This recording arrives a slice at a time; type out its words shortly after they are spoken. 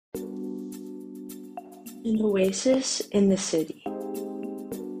An oasis in the city.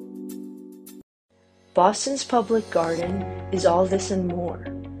 Boston's public garden is all this and more.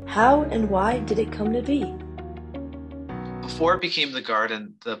 How and why did it come to be? Before it became the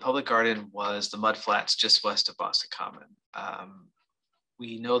garden, the public garden was the mud flats just west of Boston Common.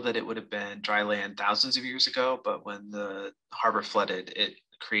 We know that it would have been dry land thousands of years ago, but when the harbor flooded, it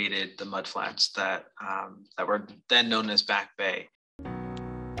created the mud flats that were then known as Back Bay.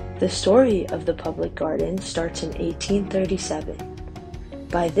 The story of the public garden starts in 1837.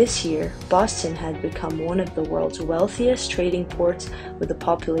 By this year, Boston had become one of the world's wealthiest trading ports with a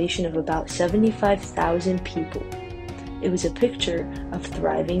population of about 75,000 people. It was a picture of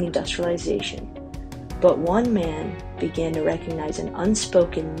thriving industrialization. But one man began to recognize an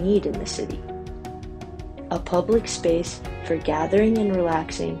unspoken need in the city. A public space for gathering and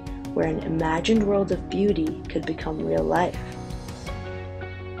relaxing where an imagined world of beauty could become real life.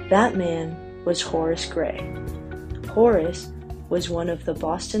 That man was Horace Gray. Horace was one of the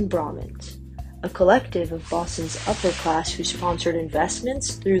Boston Brahmins, a collective of Boston's upper class who sponsored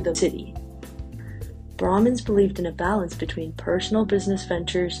investments through the city. Brahmins believed in a balance between personal business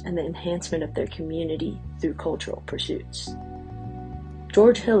ventures and the enhancement of their community through cultural pursuits.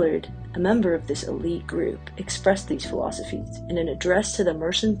 George Hillard, a member of this elite group, expressed these philosophies in an address to the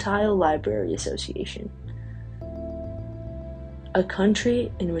Mercantile Library Association. A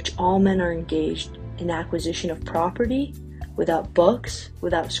country in which all men are engaged in acquisition of property, without books,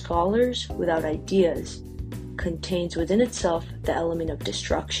 without scholars, without ideas, contains within itself the element of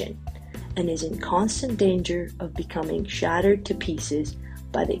destruction, and is in constant danger of becoming shattered to pieces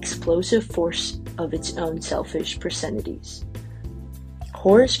by the explosive force of its own selfish proclivities.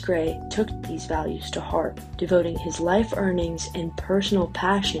 Horace Gray took these values to heart, devoting his life earnings and personal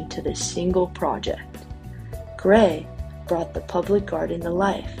passion to this single project. Gray brought the public garden to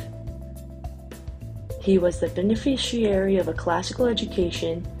life. He was the beneficiary of a classical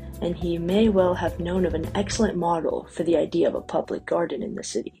education, and he may well have known of an excellent model for the idea of a public garden in the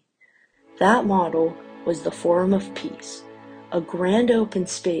city. That model was the Forum of Peace, a grand open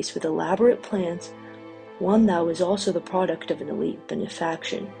space with elaborate plans, one that was also the product of an elite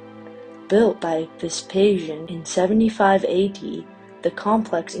benefaction. Built by Vespasian in 75 AD, the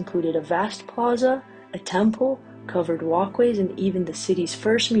complex included a vast plaza, a temple, covered walkways, and even the city's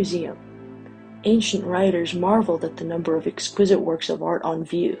first museum. Ancient writers marveled at the number of exquisite works of art on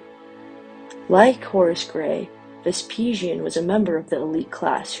view. Like Horace Gray, Vespasian was a member of the elite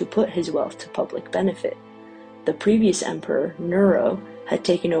class who put his wealth to public benefit. The previous emperor, Nero, had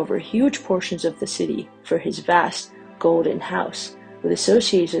taken over huge portions of the city for his vast golden house, with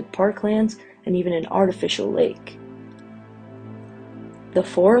associated parklands and even an artificial lake. The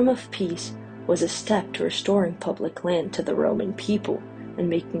Forum of Peace was a step to restoring public land to the Roman people and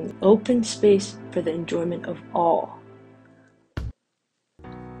making open space for the enjoyment of all.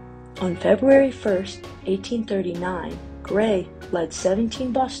 On February 1st, 1839, Gray led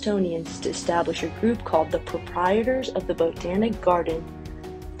 17 Bostonians to establish a group called the Proprietors of the Botanic Garden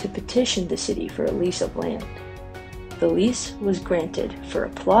to petition the city for a lease of land. The lease was granted for a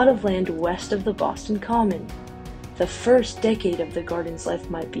plot of land west of the Boston Common. The first decade of the garden's life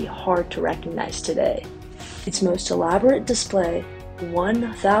might be hard to recognize today. Its most elaborate display,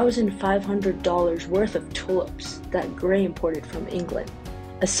 $1,500 worth of tulips that Gray imported from England,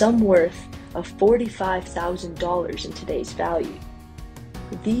 a sum worth of $45,000 in today's value.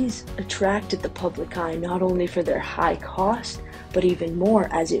 These attracted the public eye not only for their high cost, but even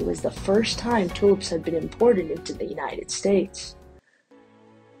more as it was the first time tulips had been imported into the United States.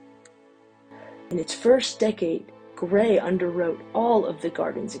 In its first decade, Gray underwrote all of the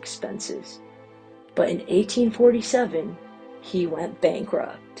garden's expenses. But in 1847, he went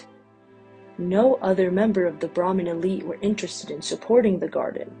bankrupt. No other member of the Brahmin elite were interested in supporting the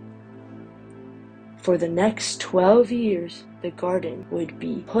garden. For the next 12 years, the garden would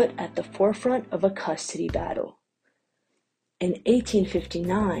be put at the forefront of a custody battle. In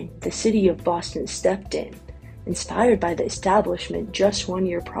 1859, the city of Boston stepped in, inspired by the establishment just 1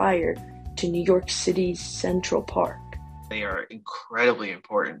 year prior to New York City's Central Park. They are incredibly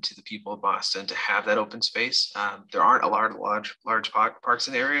important to the people of Boston to have that open space. There aren't a large parks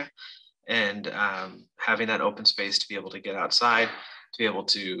in the area, and having that open space to be able to get outside, to be able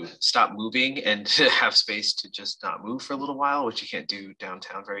to stop moving and to have space to just not move for a little while, which you can't do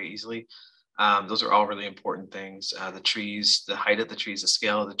downtown very easily. Those are all really important things. The trees, the height of the trees, the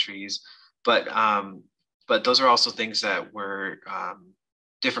scale of the trees, but those are also things that were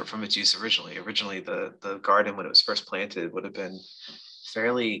different from its use originally. Originally, the garden, when it was first planted, would have been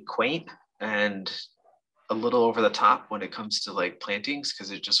fairly quaint and a little over the top when it comes to like plantings,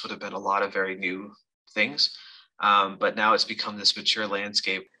 because it just would have been a lot of very new things. But now it's become this mature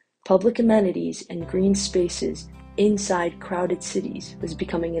landscape. Public amenities and green spaces inside crowded cities was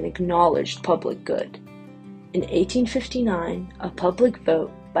becoming an acknowledged public good. In 1859, a public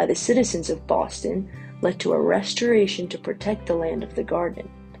vote by the citizens of Boston led to a restoration to protect the land of the garden.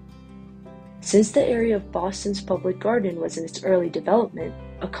 Since the area of Boston's public garden was in its early development,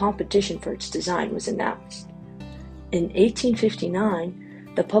 a competition for its design was announced. In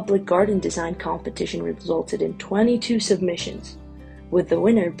 1859, the public garden design competition resulted in 22 submissions, with the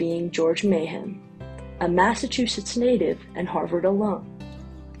winner being George Mayhem, a Massachusetts native and Harvard alum.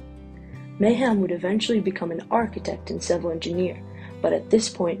 Mayhem would eventually become an architect and civil engineer, but at this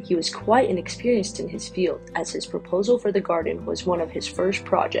point he was quite inexperienced in his field, as his proposal for the garden was one of his first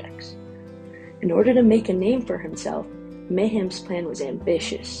projects. In order to make a name for himself, Mayhem's plan was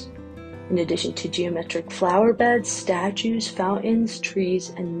ambitious. In addition to geometric flower beds, statues, fountains, trees,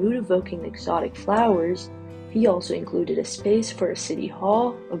 and mood-evoking exotic flowers, he also included a space for a city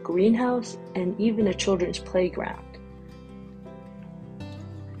hall, a greenhouse, and even a children's playground.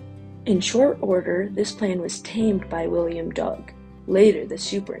 In short order, this plan was tamed by William Doug, later the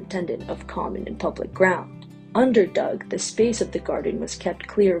superintendent of common and public ground. Under Doug, the space of the garden was kept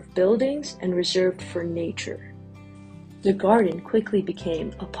clear of buildings and reserved for nature. The garden quickly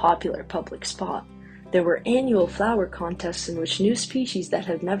became a popular public spot. There were annual flower contests in which new species that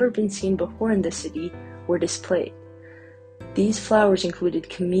had never been seen before in the city were displayed. These flowers included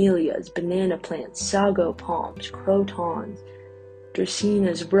camellias, banana plants, sago palms, crotons,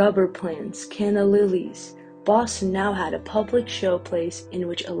 dracaenas, rubber plants, canna lilies. Boston now had a public showplace in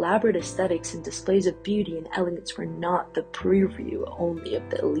which elaborate aesthetics and displays of beauty and elegance were not the preview only of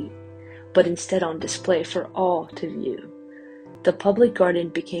the elite, but instead on display for all to view. The public garden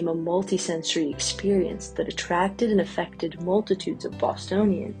became a multi-sensory experience that attracted and affected multitudes of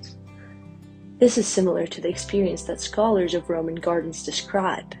Bostonians. This is similar to the experience that scholars of Roman gardens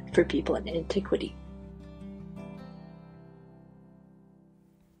describe for people in antiquity.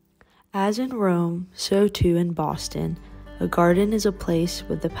 As in Rome, so too in Boston, a garden is a place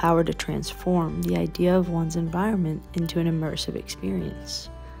with the power to transform the idea of one's environment into an immersive experience.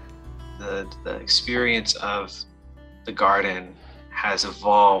 The experience of the garden has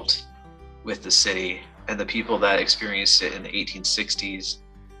evolved with the city, and the people that experienced it in the 1860s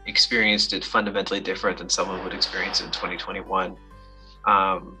experienced it fundamentally different than someone would experience it in 2021.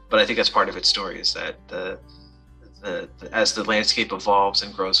 But I think that's part of its story, is that as the landscape evolves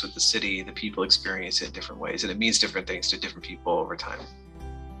and grows with the city, the people experience it in different ways, and it means different things to different people over time.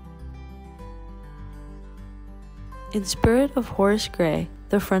 In spirit of Horace Gray,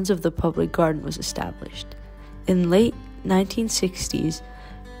 the Friends of the Public Garden was established. In late 1960s,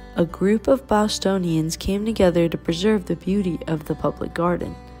 a group of Bostonians came together to preserve the beauty of the public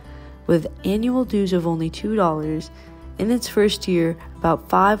garden. With annual dues of only $2, in its first year, about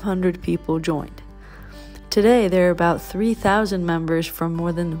 500 people joined. Today, there are about 3,000 members from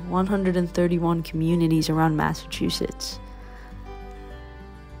more than 131 communities around Massachusetts.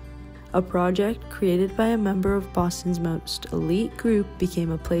 A project created by a member of Boston's most elite group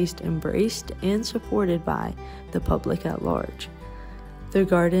became a place embraced and supported by the public at large. The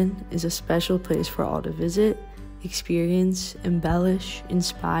garden is a special place for all to visit, experience, embellish,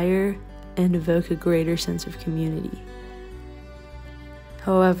 inspire, and evoke a greater sense of community.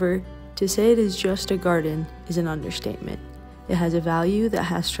 However, to say it is just a garden is an understatement. It has a value that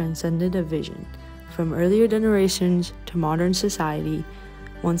has transcended a vision. From earlier generations to modern society,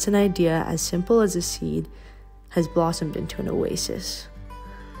 once an idea as simple as a seed has blossomed into an oasis.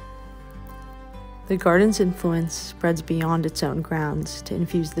 The garden's influence spreads beyond its own grounds to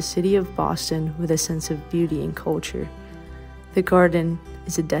infuse the city of Boston with a sense of beauty and culture. The garden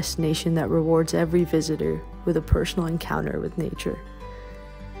is a destination that rewards every visitor with a personal encounter with nature.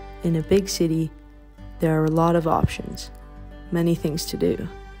 In a big city, there are a lot of options, many things to do,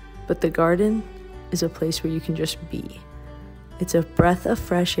 but the garden is a place where you can just be. It's a breath of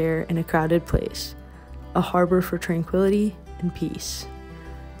fresh air in a crowded place, a harbor for tranquility and peace.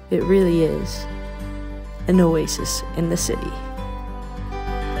 It really is an oasis in the city.